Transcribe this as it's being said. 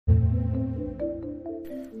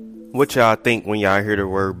What y'all think when y'all hear the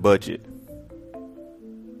word budget?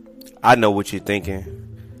 I know what you're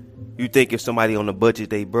thinking. You think if somebody on the budget,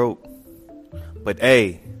 they broke. But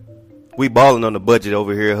hey, we balling on the budget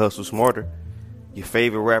over here at Hustle Smarter. Your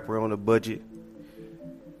favorite rapper on the budget.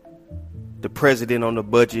 The president on the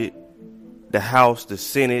budget. The House, the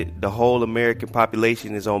Senate, the whole American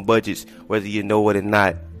population is on budgets, whether you know it or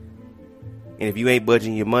not. And if you ain't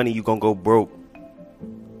budgeting your money, you gonna go broke.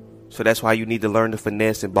 So that's why you need to learn to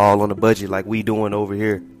finesse and ball on the budget like we doing over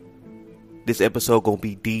here. This episode gonna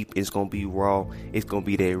be deep. It's gonna be raw. It's gonna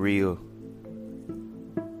be that real.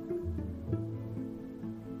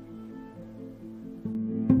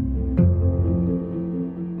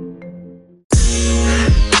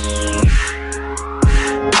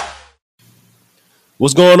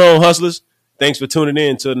 What's going on, hustlers? Thanks for tuning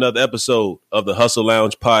in to another episode of the Hustle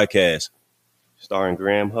Lounge podcast. Starring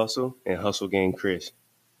Graham Hustle and Hustle Gang Chris.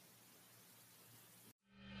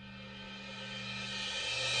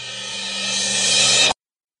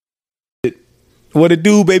 What it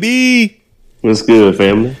do, baby? What's good,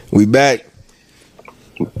 family? We back.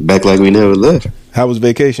 Back like we never left. How was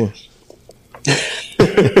vacation?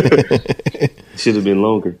 Should have been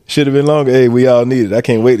longer. Should have been longer. Hey, we all need it. I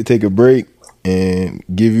can't wait to take a break and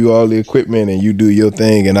give you all the equipment and you do your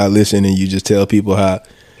thing and I listen and you just tell people how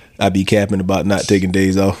I be capping about not taking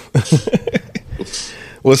days off.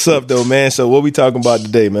 What's up, though, man? So what we talking about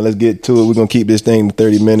today, man? Let's get to it. We're going to keep this thing to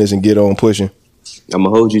 30 minutes and get on pushing. I'm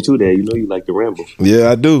going to hold you to that. You know you like to ramble.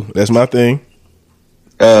 Yeah, I do. That's my thing.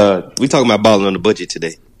 We talking about balling on the budget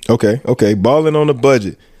today. Okay. Balling on the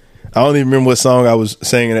budget. I don't even remember what song I was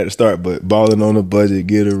singing at the start, but balling on the budget,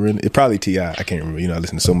 get a rent. It probably T.I. I can't remember. You know, I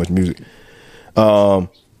listen to so much music. Yeah,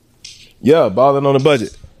 balling on the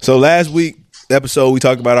budget. So last week episode we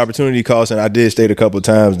talked about opportunity costs, and I did state a couple of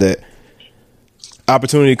times that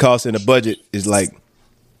opportunity costs and the budget is like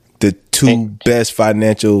the two best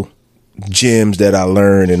financial gems that I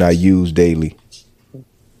learned and I use daily.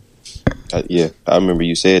 Yeah, I remember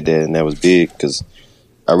you said that, and that was big because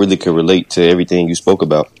I really could relate to everything you spoke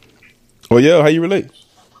about. Well, yeah, how you relate?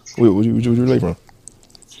 What you relate from?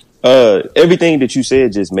 Everything that you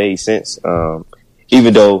said just made sense.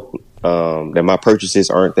 Even though that my purchases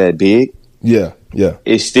aren't that big. Yeah.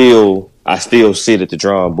 I still sit at the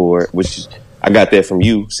drawing board, which I got that from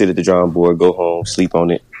you. Sit at the drawing board, go home, sleep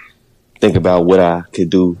on it, think about what I could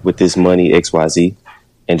do with this money, XYZ,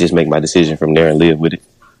 and just make my decision from there and live with it.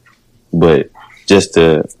 But just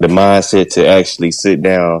the mindset to actually sit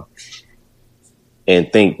down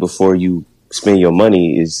and think before you spend your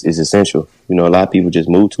money is essential. You know, a lot of people just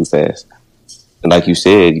move too fast. And like you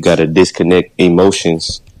said, you got to disconnect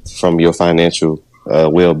emotions from your financial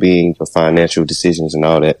well-being, your financial decisions and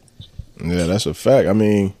all that. Yeah, that's a fact. I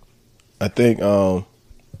mean, I think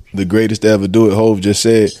the greatest to ever do it, Hov just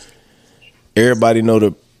said, everybody know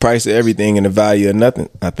the price of everything and the value of nothing.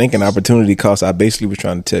 I think an opportunity cost, I basically was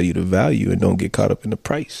trying to tell you the value and don't get caught up in the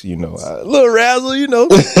price, you know. A little razzle, you know.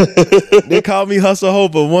 They call me Hustle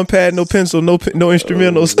Hova. One pad, no pencil, no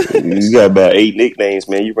instrumentals. You got about 8 nicknames,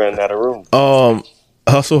 man. You running out of room.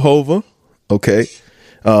 Hustle Hova, okay.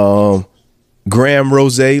 Graham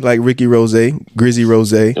Rose, like Ricky Rose, Grizzy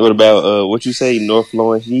Rose. What about what you say, North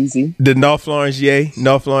Florence Yeezy? The North Florence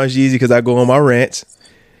Yeezy, because I go on my rants.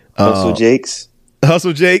 Hustle Jakes.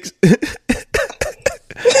 Hustle Jakes.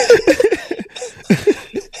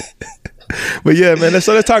 But yeah, man, let's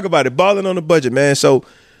talk about it. Balling on the budget, man. So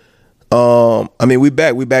I mean, we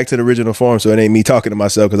back to the original form, so it ain't me talking to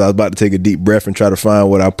myself because I was about to take a deep breath and try to find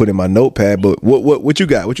what I put in my notepad. But what you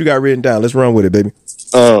got? What you got written down? Let's run with it, baby.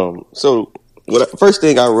 So first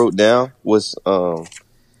thing I wrote down was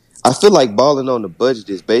I feel like balling on the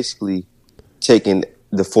budget is basically taking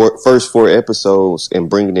the first 4 episodes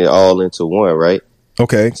and bringing it all into one, right?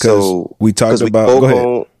 Okay, because we talked about. Go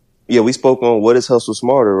ahead. We spoke on what is Hustle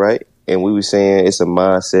Smarter, right? And we were saying it's a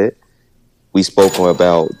mindset. We spoke on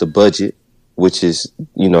about the budget, which is,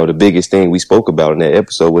 you know, the biggest thing we spoke about in that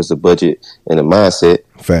episode was the budget and the mindset.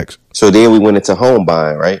 Facts. So then we went into home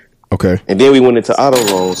buying, right? Okay. And then we went into auto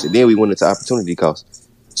loans, and then we went into opportunity costs.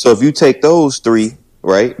 So if you take those 3,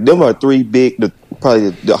 right, them are 3 big, probably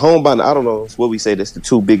the home buying, the auto loans, what we say that's the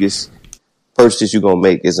 2 biggest purchases you're going to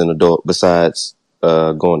make as an adult besides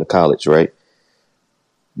going to college, right?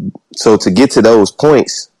 So to get to those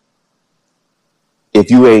points,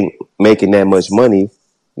 if you ain't making that much money,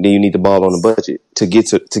 then you need to ball on the budget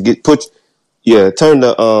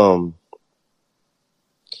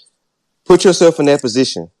put yourself in that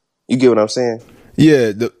position. You get what I'm saying?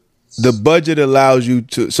 Yeah, the budget allows you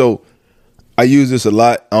to. So I use this a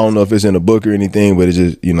lot. I don't know if it's in a book or anything, but it's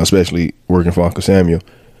just, you know, especially working for Uncle Samuel.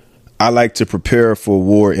 I like to prepare for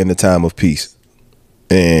war in the time of peace.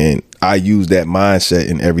 And I use that mindset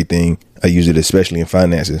in everything. I use it especially in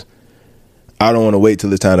finances. I don't want to wait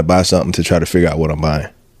till it's time to buy something to try to figure out what I'm buying.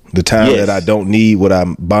 The time that I don't need what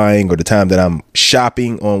I'm buying, or the time that I'm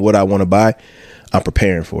shopping on what I want to buy, I'm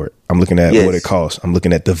preparing for it. I'm looking at what it costs. I'm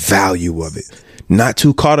looking at the value of it. Not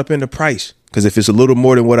too caught up in the price. Because if it's a little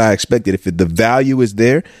more than what I expected, if the value is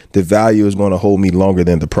there, the value is going to hold me longer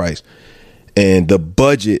than the price. And the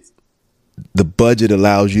budget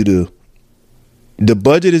allows you to, the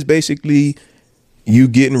budget is basically you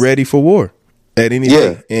getting ready for war at any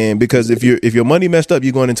day. And because if your money messed up,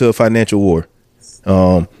 you're going into a financial war.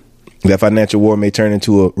 That financial war may turn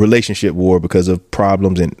into a relationship war because of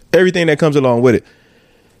problems and everything that comes along with it.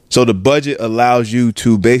 So the budget allows you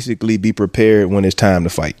to basically be prepared when it's time to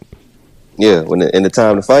fight. Yeah, and the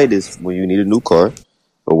time to fight is when you need a new car,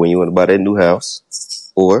 or when you want to buy that new house,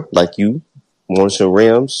 or like you wanted some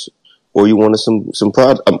rims, or you wanted some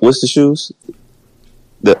product. What's the shoes?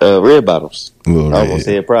 The red bottoms. I almost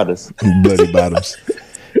said Pradas. Bloody bottoms.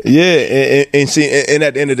 Yeah, and see, and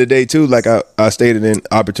at the end of the day too, like I stated in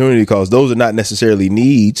opportunity calls, those are not necessarily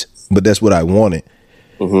needs, but that's what I wanted.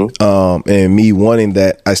 Mm-hmm. And me wanting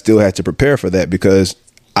that, I still had to prepare for that because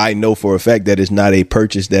I know for a fact that it's not a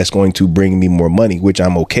purchase that's going to bring me more money, which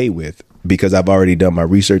I'm okay with because I've already done my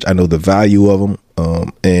research. I know the value of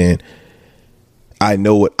them, and I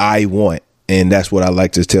know what I want. And that's what I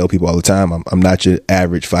like to tell people all the time. I'm not your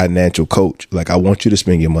average financial coach. Like, I want you to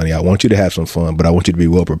spend your money. I want you to have some fun, but I want you to be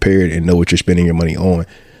well prepared and know what you're spending your money on.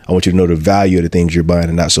 I want you to know the value of the things you're buying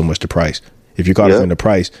and not so much the price. If you're caught up in the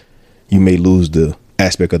price, you may lose the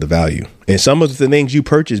aspect of the value. And some of the things you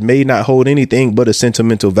purchase may not hold anything but a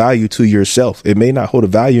sentimental value to yourself. It may not hold a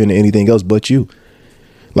value in anything else but you.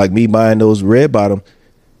 Like me buying those red bottom,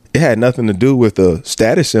 it had nothing to do with a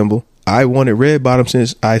status symbol. I wanted red bottom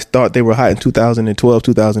since I thought they were hot in 2012,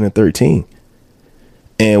 2013.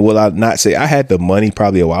 And will I not say I had the money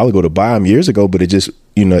probably a while ago to buy them years ago, but it just,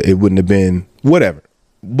 it wouldn't have been whatever.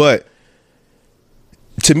 But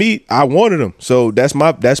to me, I wanted them. So that's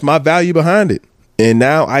my value behind it. And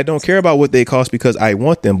now I don't care about what they cost because I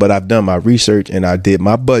want them, but I've done my research and I did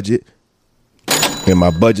my budget. And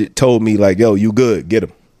my budget told me like, yo, you good, get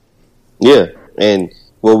them. Yeah. And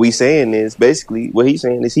what we saying is basically what he's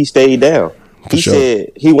saying is he stayed down. He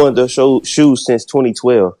said he wanted to show shoes since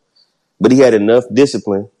 2012, but he had enough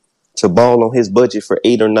discipline to ball on his budget for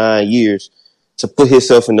 8 or 9 years to put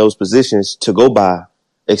himself in those positions to go buy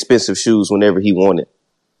expensive shoes whenever he wanted.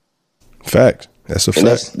 Fact. That's a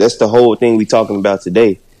fact. That's the whole thing we talking about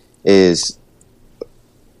today is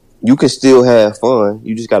you can still have fun.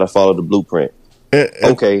 You just got to follow the blueprint.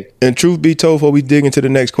 And truth be told, before we dig into the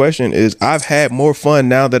next question, is I've had more fun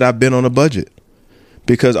now that I've been on a budget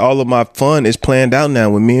because all of my fun is planned out now.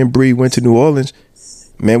 When me and Bree went to New Orleans,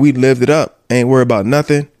 man, we lived it up. Ain't worried about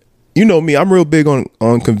nothing. You know me, I'm real big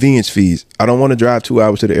on convenience fees. I don't want to drive 2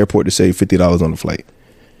 hours to the airport to save $50 on the flight.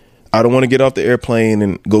 I don't want to get off the airplane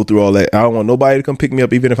and go through all that. I don't want nobody to come pick me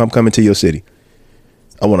up, even if I'm coming to your city.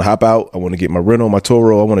 I want to hop out. I want to get my rental, my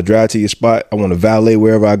Toro. I want to drive to your spot. I want to valet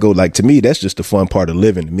wherever I go. Like, to me, that's just the fun part of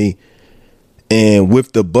living to me. And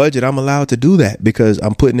with the budget, I'm allowed to do that because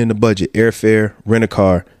I'm putting in the budget, airfare, rent a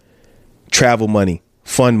car, travel money,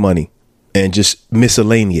 fun money, and just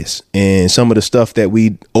miscellaneous. And some of the stuff that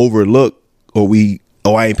we overlook or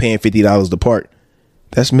I ain't paying $50 to park.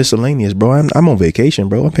 That's miscellaneous, bro. I'm on vacation,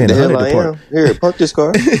 bro. I'm paying $100 to park. Here, park this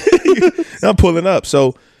car. I'm pulling up.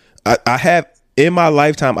 So I have, in my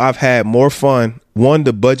lifetime, I've had more fun. One,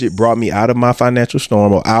 the budget brought me out of my financial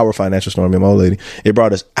storm, or our financial storm, and my old lady. It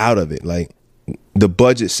brought us out of it. Like, the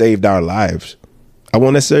budget saved our lives. I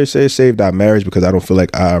won't necessarily say it saved our marriage because I don't feel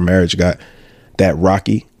like our marriage got that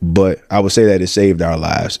rocky, but I would say that it saved our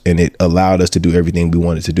lives and it allowed us to do everything we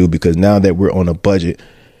wanted to do because now that we're on a budget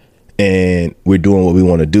and we're doing what we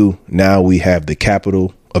want to do, now we have the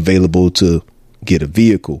capital available to get a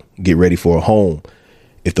vehicle, get ready for a home.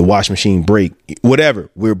 If the wash machine break, whatever,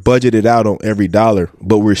 we're budgeted out on every dollar,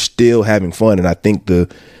 but we're still having fun. And I think the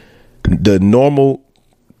normal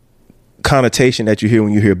connotation that you hear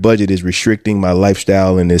when you hear budget is restricting my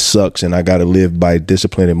lifestyle and it sucks and I got to live by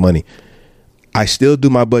discipline and money. I still do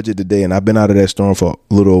my budget today, and I've been out of that storm for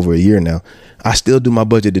a little over a year now. I still do my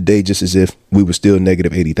budget today just as if we were still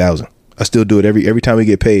negative 80,000. I still do it every time we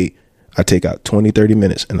get paid. I take out 20, 30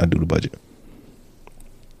 minutes and I do the budget.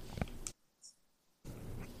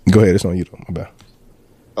 Go ahead. It's on you, though. My bad.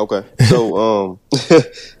 Okay. So,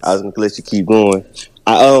 I was going to let you keep going.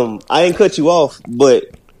 I ain't cut you off, but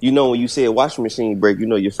when you said washing machine break,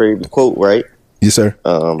 your favorite quote, right? Yes, sir.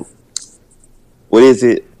 what is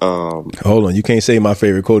it? Hold on, you can't say my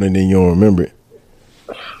favorite quote and then you don't remember it.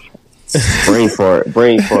 Brain fart.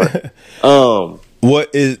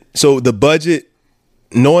 What is so the budget?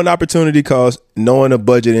 Knowing opportunity cost, knowing a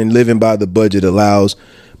budget, and living by the budget allows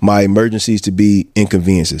my emergencies to be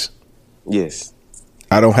inconveniences. Yes,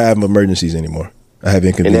 I don't have emergencies anymore. I have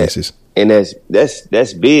inconveniences, and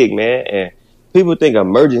that's big, man. And people think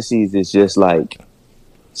emergencies is just like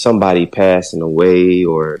somebody passing away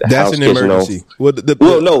or the that's house an catching emergency.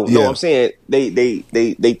 on. No. I'm saying they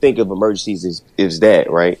think of emergencies as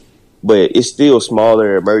that, right? But it's still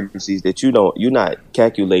smaller emergencies that you're not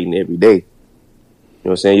calculating every day. You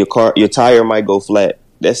know what I'm saying? Your tire might go flat.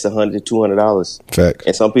 That's $100-$200. Fact.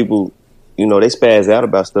 And some people, they spaz out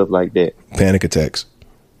about stuff like that. Panic attacks.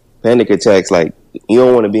 Like you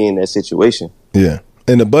don't want to be in that situation. Yeah,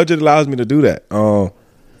 and the budget allows me to do that.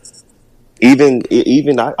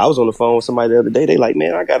 Even I was on the phone with somebody the other day. They like,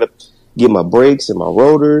 man, I gotta get my brakes and my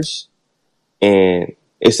rotors, and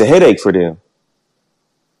it's a headache for them.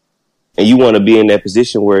 And you want to be in that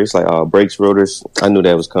position where it's like, oh, brakes, rotors. I knew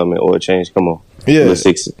that was coming. Oil change, come on, yeah, let's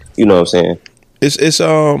fix it. You know what I'm saying? It's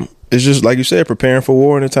just like you said, preparing for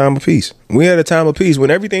war in a time of peace. We had a time of peace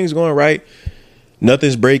when everything's going right.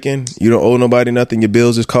 Nothing's breaking. You don't owe nobody nothing. Your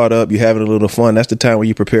bills is caught up. You're having a little fun. That's the time where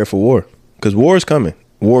you prepare for war, because war is coming.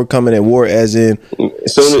 War coming, and war as in.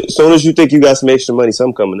 Soon as you think you got some extra money,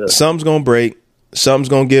 something coming up. Something's gonna break. Something's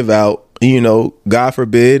gonna give out. God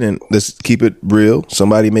forbid, and let's keep it real.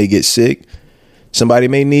 Somebody may get sick. Somebody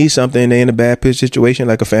may need something. They in a bad pitch situation,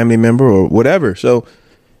 like a family member or whatever. So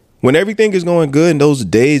when everything is going good, and those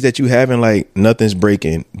days that you having like nothing's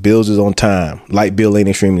breaking, bills is on time, light bill ain't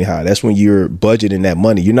extremely high. That's when you're budgeting that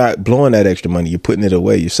money. You're not blowing that extra money. You're putting it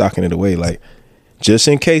away. You're socking it away. Like, just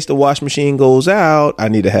in case the wash machine goes out, I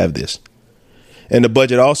need to have this. And the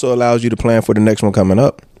budget also allows you to plan for the next one coming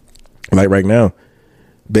up. Like right now,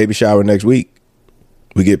 baby shower next week.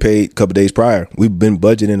 We get paid a couple days prior. We've been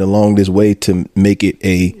budgeting along this way to make it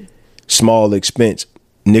a small expense,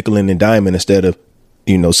 nickel and diamond, instead of,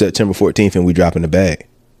 September 14th and we drop in the bag.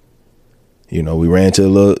 We ran to a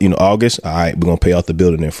little, August. All right, we're going to pay off the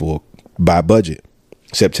building in full by budget.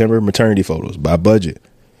 September, maternity photos by budget.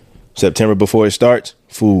 September before it starts,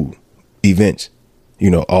 food, events,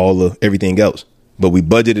 all of everything else. But we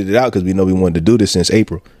budgeted it out because we know we wanted to do this since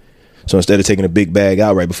April. So instead of taking a big bag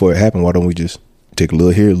out right before it happened, why don't we just take a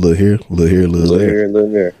little here, a little here, a little here, a little there. Here, a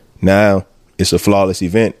little there. Now it's a flawless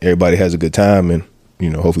event. Everybody has a good time, and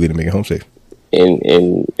hopefully they make it home safe. And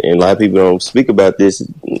a lot of people don't speak about this.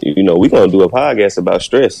 We're gonna do a podcast about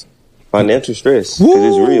stress, financial stress,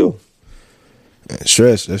 because it's real.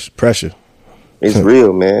 Stress, that's pressure. It's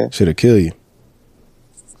real, man. Shit'll kill you.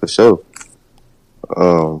 For sure.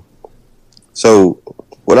 So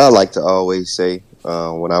what I like to always say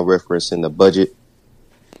when I reference in the budget,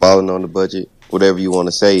 balling on the budget, whatever you want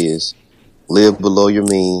to say, is live below your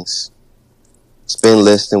means, spend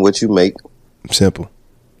less than what you make. Simple.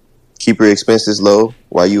 Keep your expenses low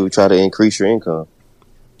while you try to increase your income.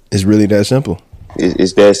 It's really that simple.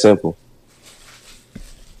 It's that simple.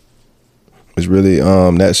 It's really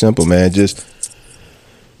that simple, man.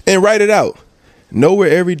 And write it out. Know where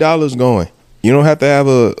every dollar's going. You don't have to have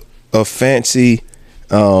a fancy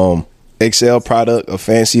Excel product, a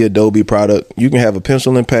fancy Adobe product. You can have a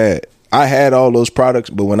pencil and pad. I had all those products,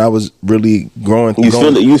 but when I was really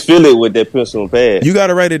you feel it with that pencil and pad. You got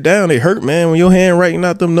to write it down. It hurt, man. When your hand writing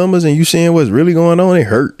out them numbers and you seeing what's really going on, it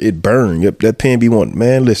hurt. It burned. Yep, that pen be wanting.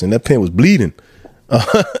 Man, listen, that pen was bleeding,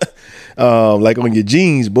 like on your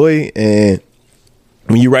jeans, boy. And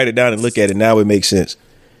when you write it down and look at it, now it makes sense.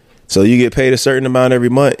 So you get paid a certain amount every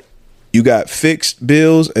month. You got fixed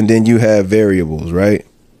bills, and then you have variables, right?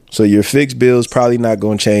 So your fixed bills probably not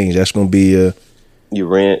going to change. That's going to be your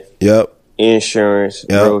rent. Yep. Insurance,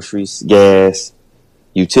 groceries, gas,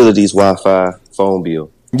 utilities, Wi-Fi, phone bill.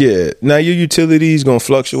 Yeah. Now your utilities going to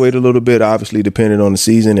fluctuate a little bit, obviously, depending on the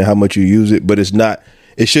season and how much you use it. But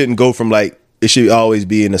it shouldn't go from it should always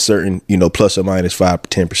be in a certain, plus or minus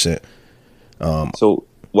 5-10%. So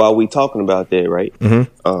while we talking about that, right?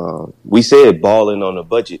 Mm-hmm. We said balling on a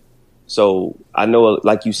budget. So I know,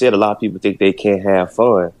 like you said, a lot of people think they can't have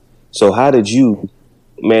fun. So how did you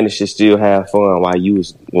manage to still have fun while you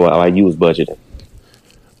was budgeting?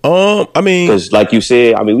 Because like you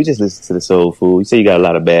said, we just listened to the Soul Food. You say you got a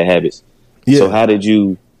lot of bad habits. Yeah. So how did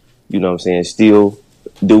you, still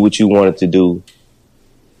do what you wanted to do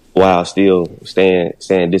while still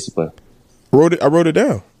staying disciplined? I wrote it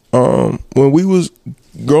down. When we was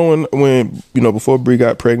growing, before Bree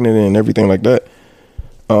got pregnant and everything like that,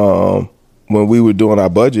 when we were doing our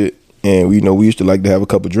budget and we used to like to have a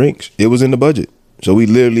couple drinks, it was in the budget. So we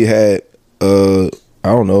literally had I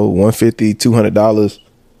don't know, $150, $200,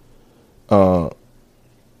 or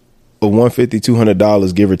 $150,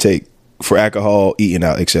 $200, give or take, for alcohol, eating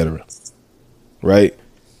out, etc. Right?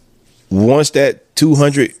 Once that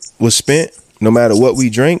 $200 was spent, no matter what we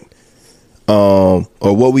drank, or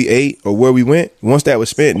what we ate, or where we went, once that was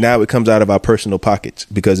spent, now it comes out of our personal pockets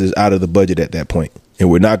because it's out of the budget at that point. And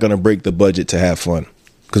we're not going to break the budget to have fun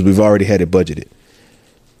because we've already had it budgeted.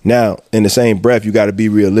 Now, in the same breath, you got to be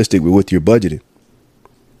realistic with what you're budgeting.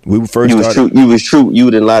 We first You was true. You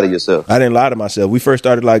didn't lie to yourself. I didn't lie to myself. We first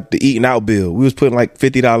started like the eating out bill. We was putting like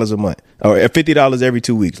 $50 a month or $50 every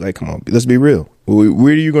 2 weeks. Like, come on, let's be real.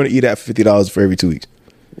 Where are you going to eat at $50 for every 2 weeks?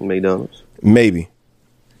 McDonald's. Maybe.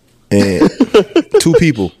 And 2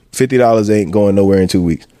 people, $50 ain't going nowhere in 2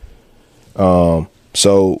 weeks.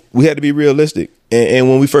 So we had to be realistic. And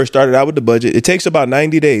when we first started out with the budget, it takes about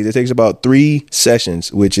 90 days. It takes about 3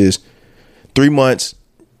 sessions, which is 3 months.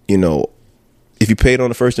 You know, if you paid on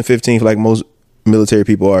the 1st and 15th, like most military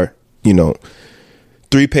people are, you know,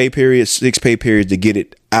 3 pay periods, 6 pay periods to get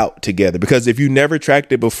it out together. Because if you never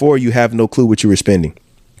tracked it before, you have no clue what you were spending.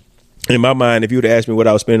 In my mind, if you would have asked me what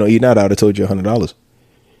I was spending on eating out, I would have told you $100.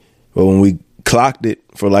 But when we clocked it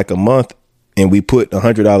for like a month and we put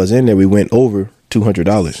 $100 in there, we went over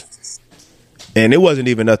 $200. And it wasn't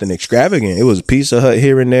even nothing extravagant. It was Pizza Hut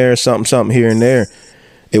here and there, something here and there.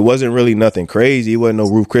 It wasn't really nothing crazy. It wasn't no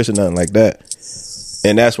Ruth Chris or nothing like that.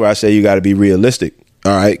 And that's where I say you got to be realistic.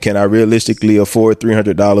 All right, can I realistically afford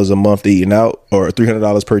 $300 a month to eating out, or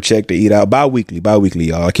 $300 per check to eat out bi-weekly,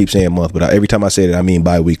 y'all? I keep saying month, but every time I say that, I mean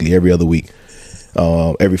bi-weekly, every other week,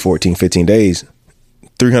 every 14, 15 days.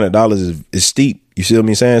 $300 is steep. You see what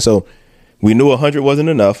I'm saying? So we knew 100 wasn't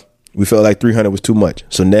enough. We felt like 300 was too much.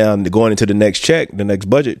 So now going into the next check, the next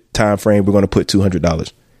budget time frame, we're going to put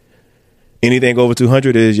 $200. Anything over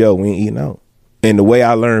 200 is, we ain't eating out. And the way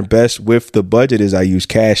I learned best with the budget is I use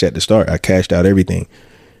cash at the start. I cashed out everything.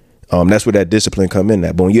 That's where that discipline come in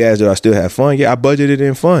at. But when you ask that I still have fun, I budgeted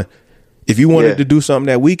in fun. If you wanted to do something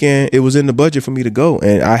that weekend, it was in the budget for me to go.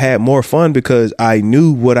 And I had more fun because I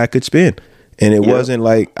knew what I could spend. And it wasn't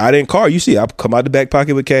like I didn't card. You see, I come out the back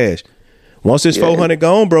pocket with cash. Once it's 400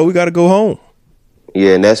 gone, bro, we got to go home.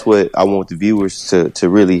 Yeah, and that's what I want the viewers to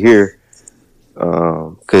really hear.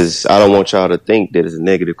 Because I don't want y'all to think that it's a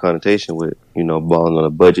negative connotation with, balling on a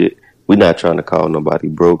budget. We're not trying to call nobody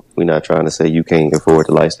broke. We're not trying to say you can't afford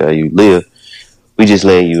the lifestyle you live. We just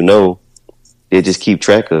letting you know they just keep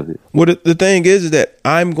track of it. Well, the thing is that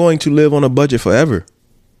I'm going to live on a budget forever.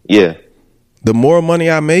 Yeah. The more money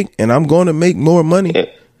I make, and I'm going to make more money. And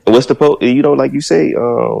what's the post? Like you say,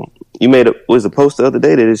 you made was the post the other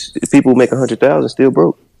day that people make 100,000 still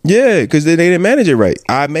broke. Yeah, because they didn't manage it right.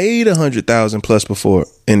 I made 100,000 plus before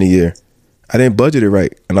in the year. I didn't budget it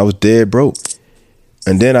right, and I was dead broke.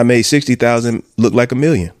 And then I made 60,000 look like $1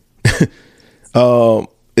 million.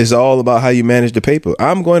 It's all about how you manage the paper.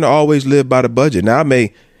 I'm going to always live by the budget. Now I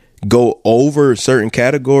may go over certain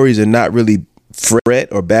categories and not really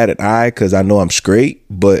fret or bat an eye because I know I'm straight,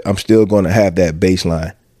 but I'm still going to have that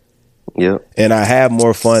baseline. Yeah. And I have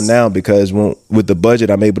more fun now because with the budget,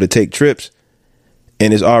 I'm able to take trips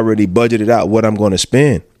and it's already budgeted out what I'm going to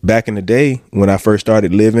spend. Back in the day, when I first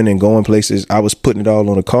started living and going places, I was putting it all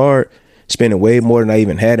on a card, spending way more than I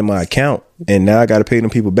even had in my account. And now I got to pay them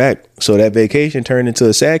people back. So that vacation turned into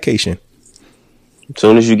a sadcation. As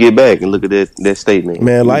soon as you get back and look at that statement,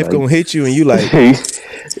 man, life gonna hit you and you like,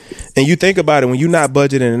 and you think about it, when you're not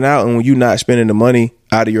budgeting it out and when you're not spending the money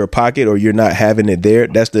out of your pocket or you're not having it there,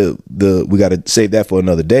 that's the we got to save that for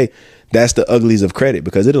another day. That's the uglies of credit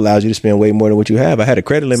because it allows you to spend way more than what you have. I had a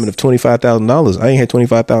credit limit of $25,000. I ain't had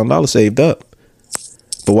 $25,000 saved up.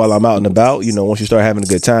 But while I'm out and about, once you start having a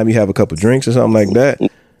good time, you have a couple drinks or something like that,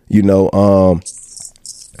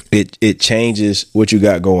 it changes what you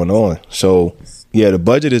got going on. So yeah, the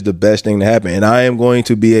budget is the best thing to happen. And I am going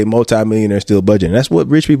to be a multimillionaire still budgeting. That's what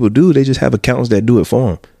rich people do. They just have accountants that do it for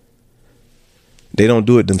them. They don't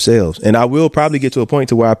do it themselves. And I will probably get to a point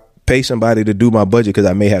to where I pay somebody to do my budget because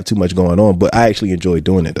I may have too much going on, but I actually enjoy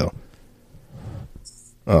doing it though.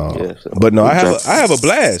 But no, I have a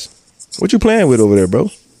blast. What you playing with over there, bro?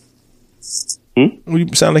 You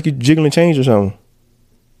sound like you jiggling change or something.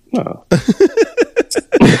 No.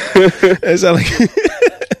 It sound like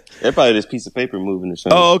That's probably this piece of paper moving or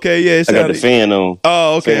something. Oh, okay, yeah. I got the fan on.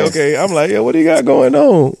 Oh, okay. I'm like, what do you got going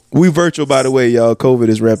on? We virtual, by the way, y'all. COVID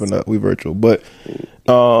is ramping up. We virtual, but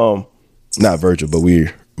not virtual, but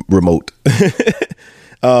we're remote.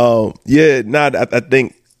 I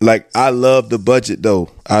think like I love the budget though.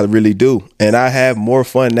 I really do, and I have more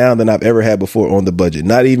fun now than I've ever had before on the budget.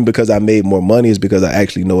 Not even because I made more money, it's because I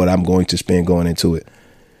actually know what I'm going to spend going into it.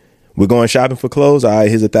 We're going shopping for clothes. All right,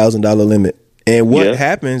 here's $1,000 limit. And what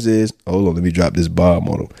happens is, hold on, let me drop this bomb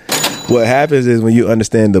on them. What happens is when you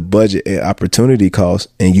understand the budget and opportunity cost,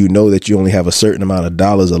 and you know that you only have a certain amount of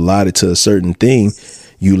dollars allotted to a certain thing,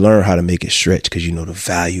 you learn how to make it stretch because you know the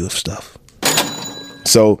value of stuff.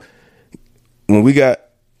 So when I'm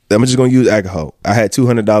just going to use alcohol. I had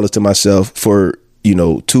 $200 to myself for,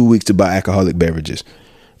 2 weeks to buy alcoholic beverages.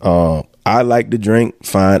 I like to drink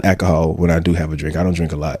fine alcohol when I do have a drink. I don't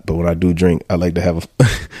drink a lot, but when I do drink, I like to have a...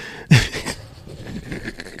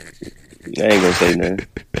 I ain't gonna say nothing.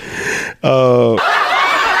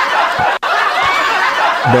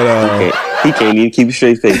 He can't even keep a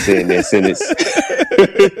straight face saying that sentence.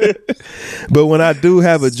 But when I do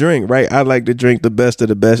have a drink, right, I like to drink the best of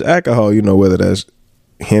the best alcohol, whether that's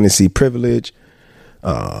Hennessy Privilege,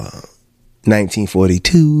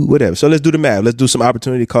 1942, whatever. So let's do the math. Let's do some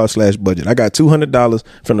opportunity cost / budget. I got $200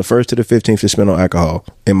 from the 1st to the 15th to spend on alcohol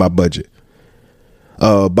in my budget.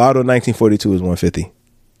 Bottle of 1942 is $150.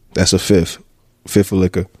 That's a fifth of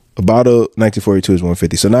liquor. A bottle of 1942 is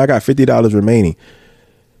 $150. So now I got $50 remaining.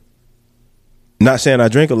 Not saying I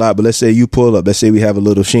drink a lot, but let's say you pull up. Let's say we have a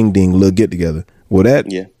little shing ding, little get together. Well, that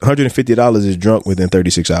 $150 is drunk within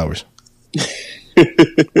 36 hours.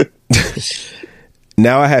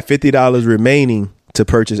 Now I have $50 remaining to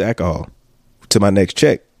purchase alcohol to my next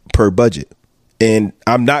check per budget. And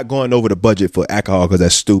I'm not going over the budget for alcohol because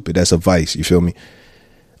that's stupid. That's a vice. You feel me?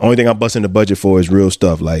 Only thing I'm busting the budget for is real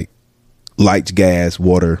stuff like lights, gas,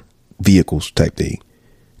 water, vehicles type thing.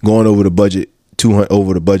 Going over the budget,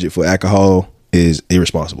 over the budget for alcohol is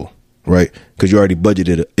irresponsible, right? Because you already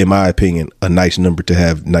budgeted, in my opinion, a nice number to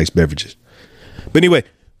have nice beverages. But anyway,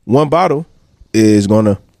 one bottle is going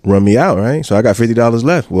to run me out, right? So I got $50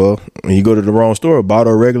 left. Well, when you go to the wrong store, a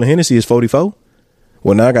bottle of regular Hennessy is $44.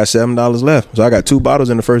 Well, now I got $7 left. So I got 2 bottles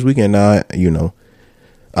in the first weekend. Now,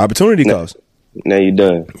 opportunity cost. Now you're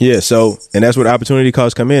done. Yeah, so, and that's where the opportunity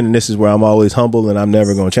costs come in, and this is where I'm always humble and I'm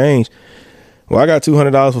never going to change. Well, I got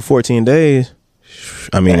 $200 for 14 days.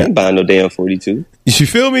 I ain't buying no damn 42. You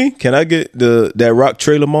feel me? Can I get that Rock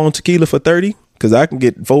Tre Limon tequila for 30? Because I can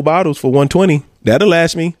get 4 bottles for 120. That'll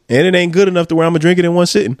last me, and it ain't good enough to where I'm going to drink it in one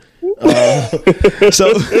sitting.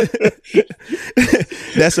 So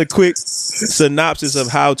that's a quick synopsis of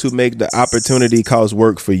how to make the opportunity cost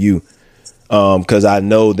work for you. Because I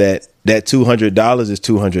know that $200 is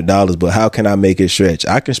 $200, but how can I make it stretch?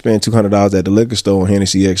 I can spend $200 at the liquor store on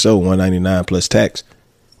Hennessy XO, $199 plus tax,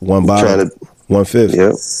 one bottle, $150.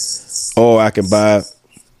 Yep. Or I can buy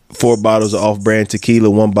 4 bottles of off-brand tequila,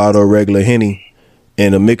 1 bottle of regular Henny,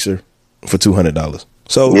 and a mixer for $200.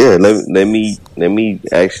 So yeah, let me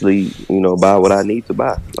actually buy what I need to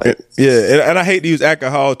buy. Yeah, and I hate to use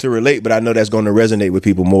alcohol to relate, but I know that's going to resonate with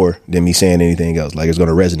people more than me saying anything else. Like, it's going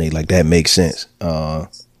to resonate. Like, that makes sense.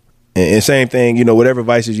 And same thing, whatever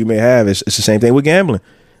vices you may have, it's the same thing with gambling.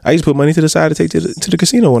 I used to put money to the side to take to the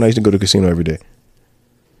casino when I used to go to the casino every day.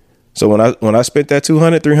 So when I spent that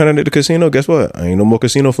 $200, $300 at the casino, guess what? I ain't no more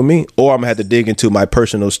casino for me. Or I'm gonna have to dig into my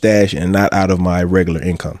personal stash and not out of my regular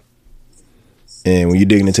income. And when you're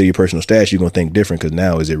digging into your personal stash, you're gonna think different because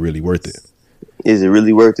now, is it really worth it? Is it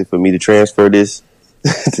really worth it for me to transfer this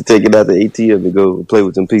to take it out the ATM to go play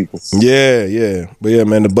with some people? Yeah. But yeah,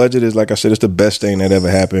 man, the budget is, like I said, it's the best thing that ever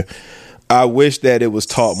happened. I wish that it was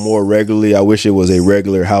taught more regularly. I wish it was a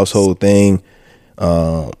regular household thing.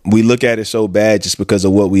 We look at it so bad just because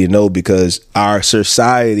of what we know, because our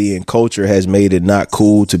society and culture has made it not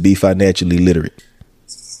cool to be financially literate.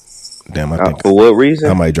 Damn, I think for what reason?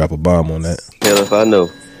 I might drop a bomb on that. Hell if I know.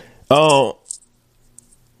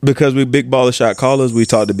 Because we big baller shot callers, we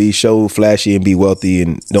taught to be show flashy and be wealthy,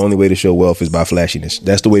 and the only way to show wealth is by flashiness.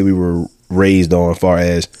 That's the way we were raised on, as far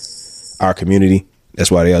as our community.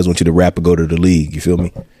 That's why they always want you to rap or go to the league. You feel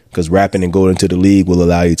me? Because rapping and going to the league will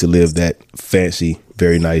allow you to live that fancy,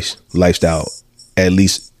 very nice lifestyle, at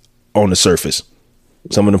least on the surface.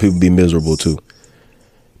 Some of them people be miserable too.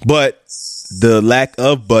 But the lack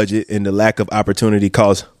of budget and the lack of opportunity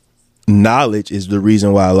cost knowledge is the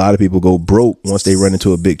reason why a lot of people go broke once they run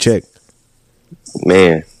into a big check.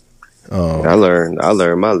 Man, I learned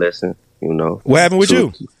my lesson. What happened with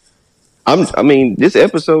you? I mean, this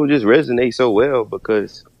episode just resonates so well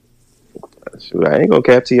because shoot, I ain't gonna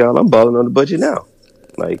cap to y'all. I'm balling on the budget now.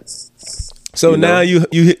 Like, so now you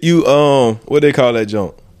what they call that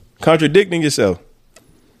junk? Contradicting yourself.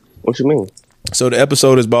 What you mean? So the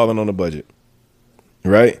episode is balling on the budget,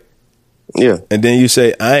 right? Yeah. And then you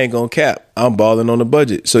say, I ain't gonna cap. I'm balling on the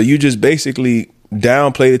budget. So you just basically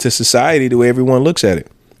downplayed it to society the way everyone looks at it.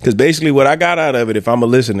 Because basically what I got out of it, if I'm a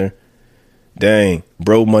listener, dang,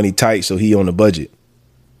 bro money tight, so he on the budget.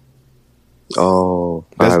 Oh,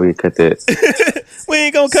 how we cut that? We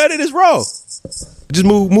ain't gonna cut it. It's raw. Just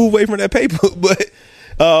move away from that paper.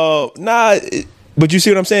 But you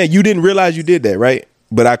see what I'm saying? You didn't realize you did that, right?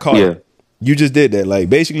 But I caught it. You just did that. Like,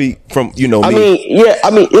 basically, from, me. I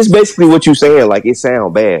mean, it's basically what you saying. Like, it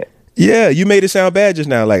sound bad. Yeah, you made it sound bad just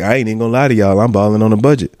now. Like, I ain't even gonna lie to y'all. I'm balling on a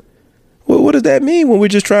budget. Well, what does that mean when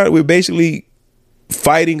we're basically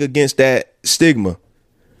fighting against that stigma?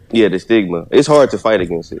 Yeah, the stigma. It's hard to fight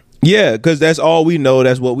against it. Yeah, because that's all we know.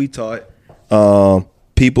 That's what we taught.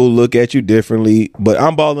 People look at you differently, but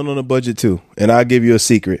I'm balling on a budget too. And I'll give you a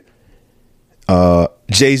secret.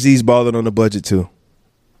 Jay-Z's balling on a budget too.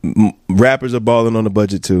 Rappers are balling on a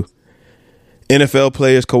budget too. NFL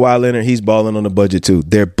players, Kawhi Leonard, he's balling on a budget too.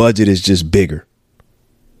 Their budget is just bigger.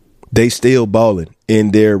 They still balling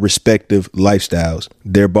in their respective lifestyles.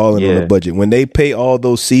 They're balling on a budget. When they pay all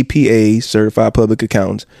those CPAs, certified public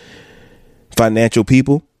accountants, financial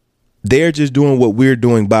people, they're just doing what we're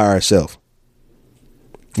doing by ourselves.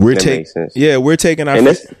 We're taking our. And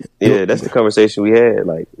that's the conversation we had.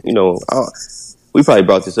 Like, we probably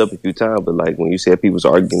brought this up a few times, but like when you said people was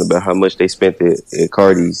arguing about how much they spent at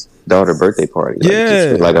Cardi's daughter's birthday party,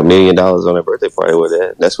 like $1 million on their birthday party,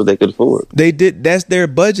 that's what they could afford. They did. That's their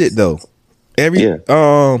budget though. Man,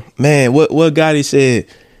 what Gotti said.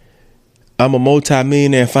 I'm a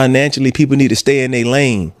multi-millionaire. Financially, people need to stay in their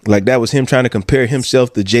lane. Like, that was him trying to compare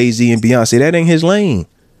himself to Jay-Z and Beyonce. That ain't his lane.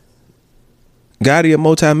 Gotti a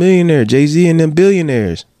multi-millionaire. Jay-Z and them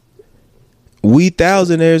billionaires. We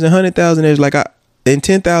thousandaires and 100,000aires, and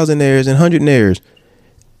 10,000aires and 100aires.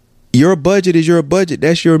 Your budget is your budget.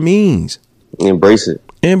 That's your means. Embrace it.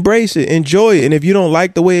 Enjoy it. And if you don't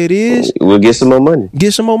like the way it is, we'll get some more money.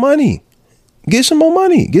 Get some more money. Get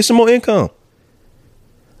some more income.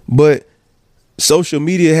 But social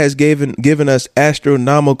media has given us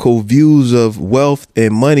astronomical views of wealth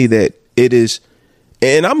and money that it is.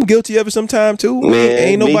 And I'm guilty of it sometimes too. Man,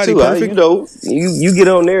 ain't nobody perfect. You get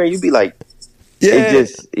on there and you be like,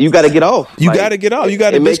 you got to get off. You got to get off. You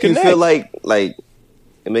got to disconnect. Make you feel like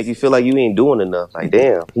it make you feel like you ain't doing enough. Like,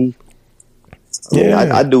 damn,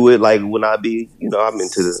 I do it like when I be, I'm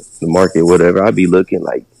into the market, whatever. I be looking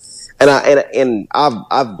like, and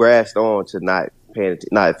I've grasped on to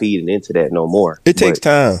not feeding into that no more. It takes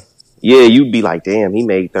time. Yeah, you'd be like, damn, he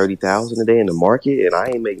made 30,000 a day in the market, and I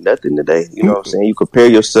ain't make nothing today. You know what I'm saying? You compare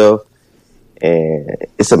yourself, and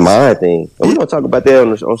it's a mind thing. And we're gonna talk about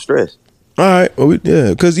that on stress. All right, well,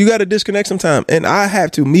 because you got to disconnect sometime, and I have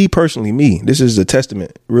to. Me personally, this is a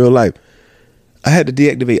testament, real life. I had to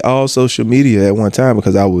deactivate all social media at one time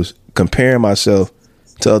because I was comparing myself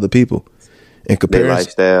to other people, and their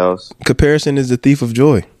lifestyles. Comparison is the thief of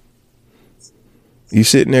joy. You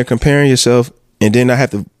sitting there comparing yourself, and then I have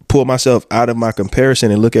to pull myself out of my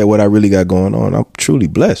comparison and look at what I really got going on. I'm truly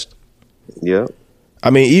blessed. Yeah. I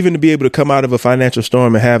mean, even to be able to come out of a financial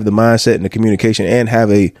storm and have the mindset and the communication and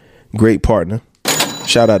have a great partner,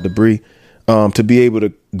 shout out to Bree, to be able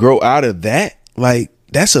to grow out of that, like,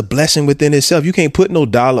 that's a blessing within itself. You can't put no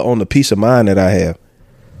dollar on the peace of mind that I have.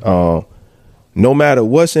 No matter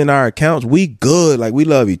what's in our accounts, we good. Like, we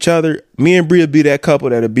love each other. Me and Bree will be that couple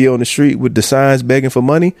that'll be on the street with the signs begging for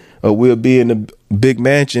money, or we'll be in the big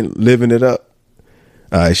mansion living it up.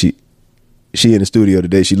 She in the studio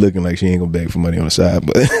today. She looking like she ain't gonna beg for money on the side,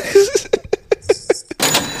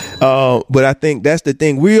 but I think that's the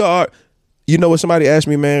thing. We are, when somebody asked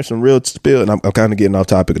me, man, some real spill, and I'm kind of getting off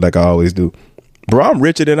topic like I always do. Bro, I'm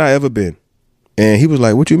richer than I ever been. And he was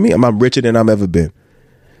like, what you mean? I'm richer than I've ever been.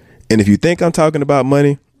 And if you think I'm talking about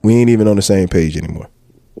money, we ain't even on the same page anymore.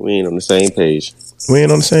 We ain't on the same page.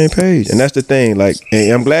 And that's the thing. Like,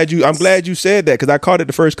 and I'm glad you said that, because I caught it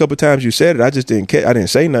the first couple times you said it. I just didn't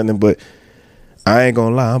say nothing, but I ain't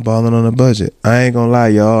gonna lie, I'm balling on a budget. I ain't gonna lie,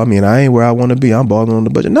 y'all. I mean, I ain't where I want to be. I'm balling on the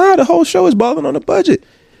budget. Nah, the whole show is balling on the budget.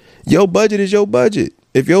 Your budget is your budget.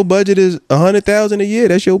 If your budget is $100,000 a year,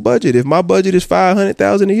 that's your budget. If my budget is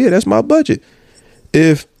 $500,000 a year, that's my budget.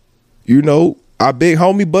 If our big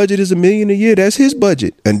homie budget is $1 million a year, that's his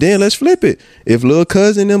budget. And then let's flip it. If little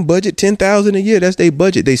cousin them budget $10,000 a year, that's their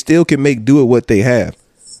budget. They still can make do with what they have.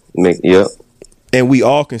 Yep. And we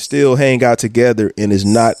all can still hang out together, and it's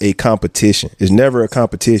not a competition. It's never a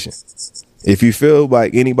competition. If you feel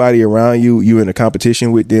like anybody around you in a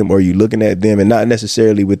competition with them, or you looking at them, and not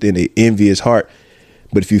necessarily within an envious heart,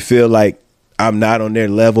 but if you feel like I'm not on their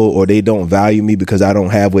level, or they don't value me because I don't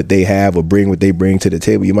have what they have or bring what they bring to the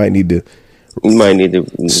table, you might need to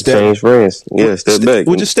change friends. Yeah, step back.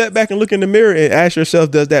 Well, just step back and look in the mirror and ask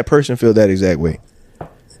yourself, does that person feel that exact way?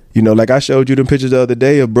 Like I showed you them pictures the other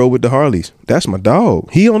day of bro with the Harleys. That's my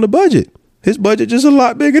dog. He on the budget. His budget just a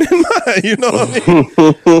lot bigger than mine. You know what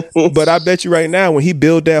I mean? But I bet you right now, when he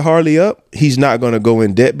build that Harley up, he's not going to go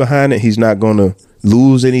in debt behind it. He's not going to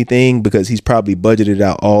lose anything because he's probably budgeted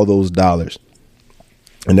out all those dollars.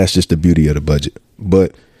 And that's just the beauty of the budget.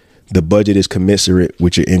 But the budget is commensurate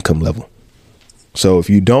with your income level. So if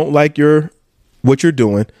you don't like what you're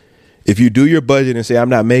doing, if you do your budget and say, I'm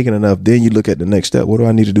not making enough, then you look at the next step. What do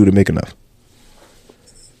I need to do to make enough?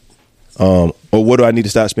 Or what do I need to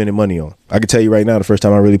stop spending money on? I can tell you right now, the first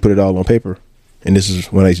time I really put it all on paper, and this is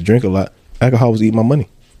when I used to drink a lot, alcohol was eating my money.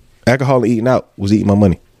 Alcohol and eating out was eating my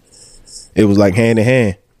money. It was like hand in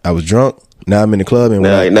hand. I was drunk. Now I'm in the club. And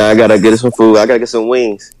now I got to get some food. I got to get some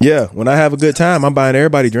wings. Yeah. When I have a good time, I'm buying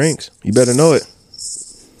everybody drinks. You better know it.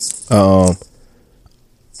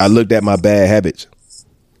 I looked at my bad habits.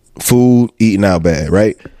 Food, eating out bad,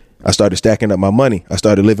 right? I started stacking up my money. I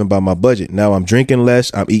started living by my budget. Now I'm drinking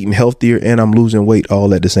less, I'm eating healthier, and I'm losing weight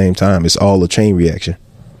all at the same time. It's all a chain reaction.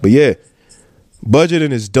 But yeah,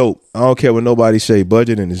 budgeting is dope. I don't care what nobody say.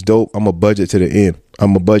 Budgeting is dope. I'm a budget to the end.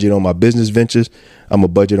 I'm a budget on my business ventures. I'm a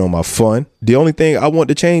budget on my fun. The only thing I want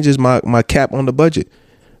to change is my cap on the budget.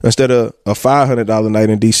 Instead of a $500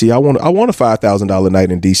 night in DC, I want a $5,000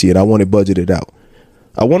 night in DC, and I want it budgeted out.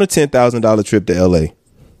 I want a $10,000 trip to LA.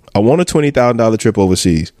 I want a $20,000 trip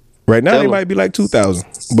overseas. Right now, they might be like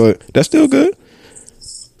 $2,000, but that's still good.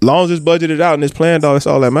 Long as it's budgeted out and it's planned, that's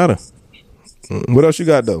all that matters. What else you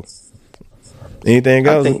got though? Anything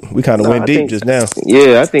else? We kind of went deep just now.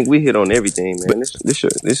 Yeah, I think we hit on everything, man. This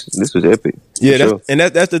was epic. Yeah,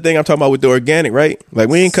 that's the thing I'm talking about with the organic, right? Like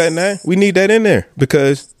we ain't cutting that. We need that in there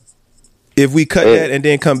because if we cut that and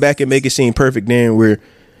then come back and make it seem perfect, then we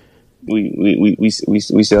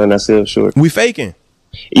selling ourselves short. We faking.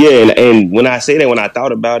 Yeah, and when I say that, when I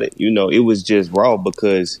thought about it, it was just raw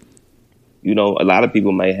because, a lot of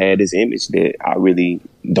people might have this image that I really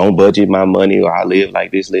don't budget my money or I live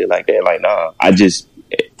like this, live like that. Like, nah, I just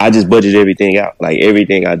budget everything out. Like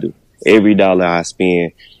everything I do, every dollar I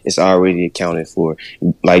spend, it's already accounted for.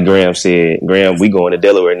 Like Graham said, we going to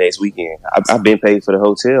Delaware next weekend. I've been paid for the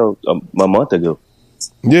hotel a month ago.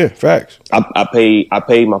 Yeah, facts. I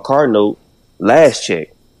paid my car note last check.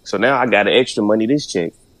 So now I got an extra money this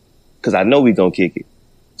check because I know we gonna kick it.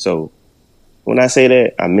 So when I say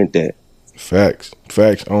that, I meant that. Facts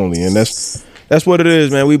only, and that's what it is,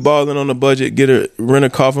 man. We balling on the budget. Rent a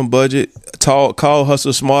car from budget. Call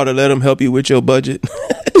Hustle Smarter. Let them help you with your budget.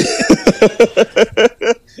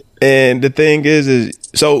 And the thing is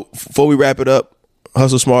so before we wrap it up,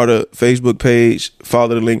 Hustle Smarter Facebook page.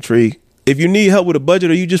 Follow the link tree. If you need help with a budget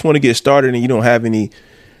or you just want to get started and you don't have any.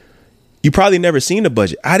 You probably never seen a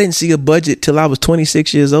budget. I didn't see a budget till I was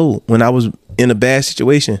 26 years old when I was in a bad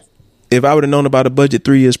situation. If I would have known about a budget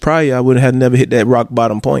 3 years prior, I would have never hit that rock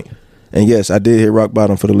bottom point. And yes, I did hit rock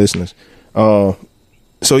bottom for the listeners. So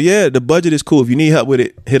yeah, the budget is cool. If you need help with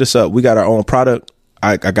it, hit us up. We got our own product.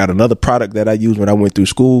 I got another product that I used when I went through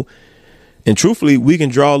school. And truthfully, we can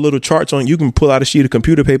draw little charts on. You can pull out a sheet of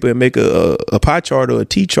computer paper and make a pie chart or a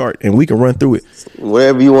T chart, and we can run through it.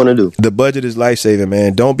 Whatever you want to do. The budget is life-saving,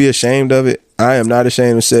 man. Don't be ashamed of it. I am not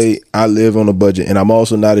ashamed to say I live on a budget, and I'm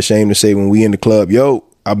also not ashamed to say when we in the club, yo,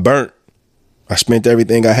 I burnt. I spent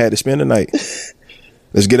everything I had to spend tonight.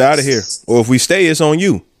 Let's get out of here. Or if we stay, it's on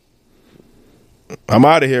you. I'm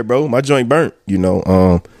out of here, bro. My joint burnt,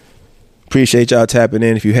 Appreciate y'all tapping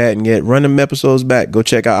in. If you hadn't yet, run them episodes back. Go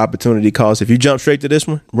check out Opportunity Cost. If you jump straight to this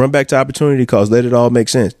one, run back to Opportunity Cost. Let it all make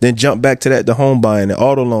sense. Then jump back to the home buying, the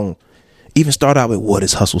auto loan. Even start out with what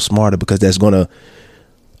is Hustle Smarter, because that's going to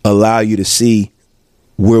allow you to see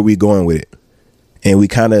where we're going with it. And we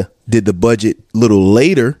kind of did the budget a little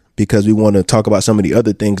later because we want to talk about some of the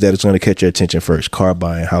other things that is going to catch your attention first. Car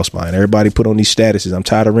buying, house buying. Everybody put on these statuses. I'm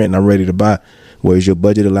tired of renting. I'm ready to buy. Where is your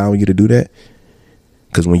budget allowing you to do that?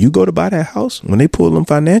 Because when you go to buy that house, when they pull them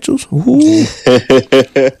financials,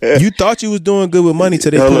 you thought you was doing good with money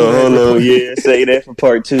till they hold on. Yeah, say that for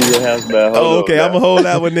part 2 of your house buy. Okay. I'm going to hold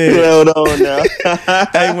that one in. Hold on now.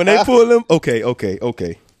 Hey, when they pull them,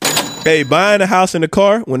 okay. Hey, buying a house and a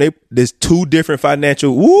car, when there's 2 different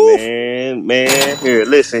financial. Man, here,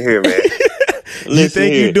 listen here, man. You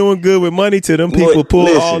think you're doing good with money till them people pull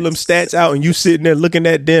all them stats out and you sitting there looking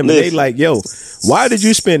at them and they like, yo, why did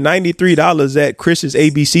you spend $93 at Chris's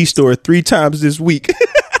ABC store 3 times this week?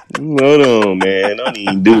 Hold on, man. Don't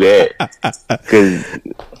even do that.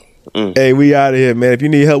 Hey, we out of here, man. If you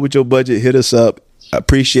need help with your budget, hit us up. I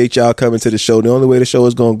appreciate y'all coming to the show. The only way the show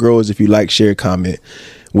is going to grow is if you like, share, comment.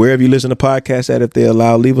 Wherever you listen to podcasts at, if they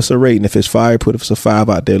allow, leave us a rating. If it's fire, put us a 5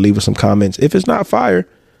 out there. Leave us some comments. If it's not fire,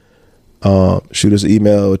 shoot us an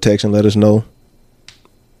email or text and let us know.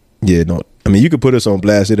 Yeah, I mean, you could put us on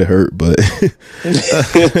blast. It'll hurt, but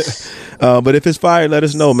but if it's fire, let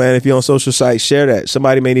us know, man. If you're on social sites, share that.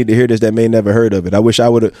 Somebody may need to hear this that may never heard of it. I wish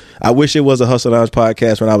it was a Hustle Lounge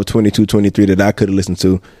podcast when I was 22, 23 that I could have listened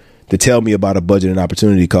to tell me about a budget and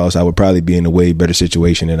opportunity cost. I would probably be in a way better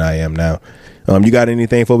situation than I am now. You got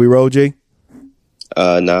anything before we roll, Jay?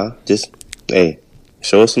 Nah, just, hey,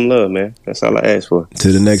 show us some love, man. That's all I ask for.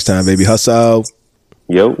 Till the next time, baby. Hustle.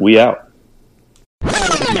 Yo, we out.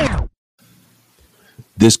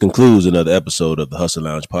 This concludes another episode of the Hustle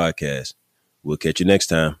Lounge podcast. We'll catch you next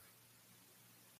time.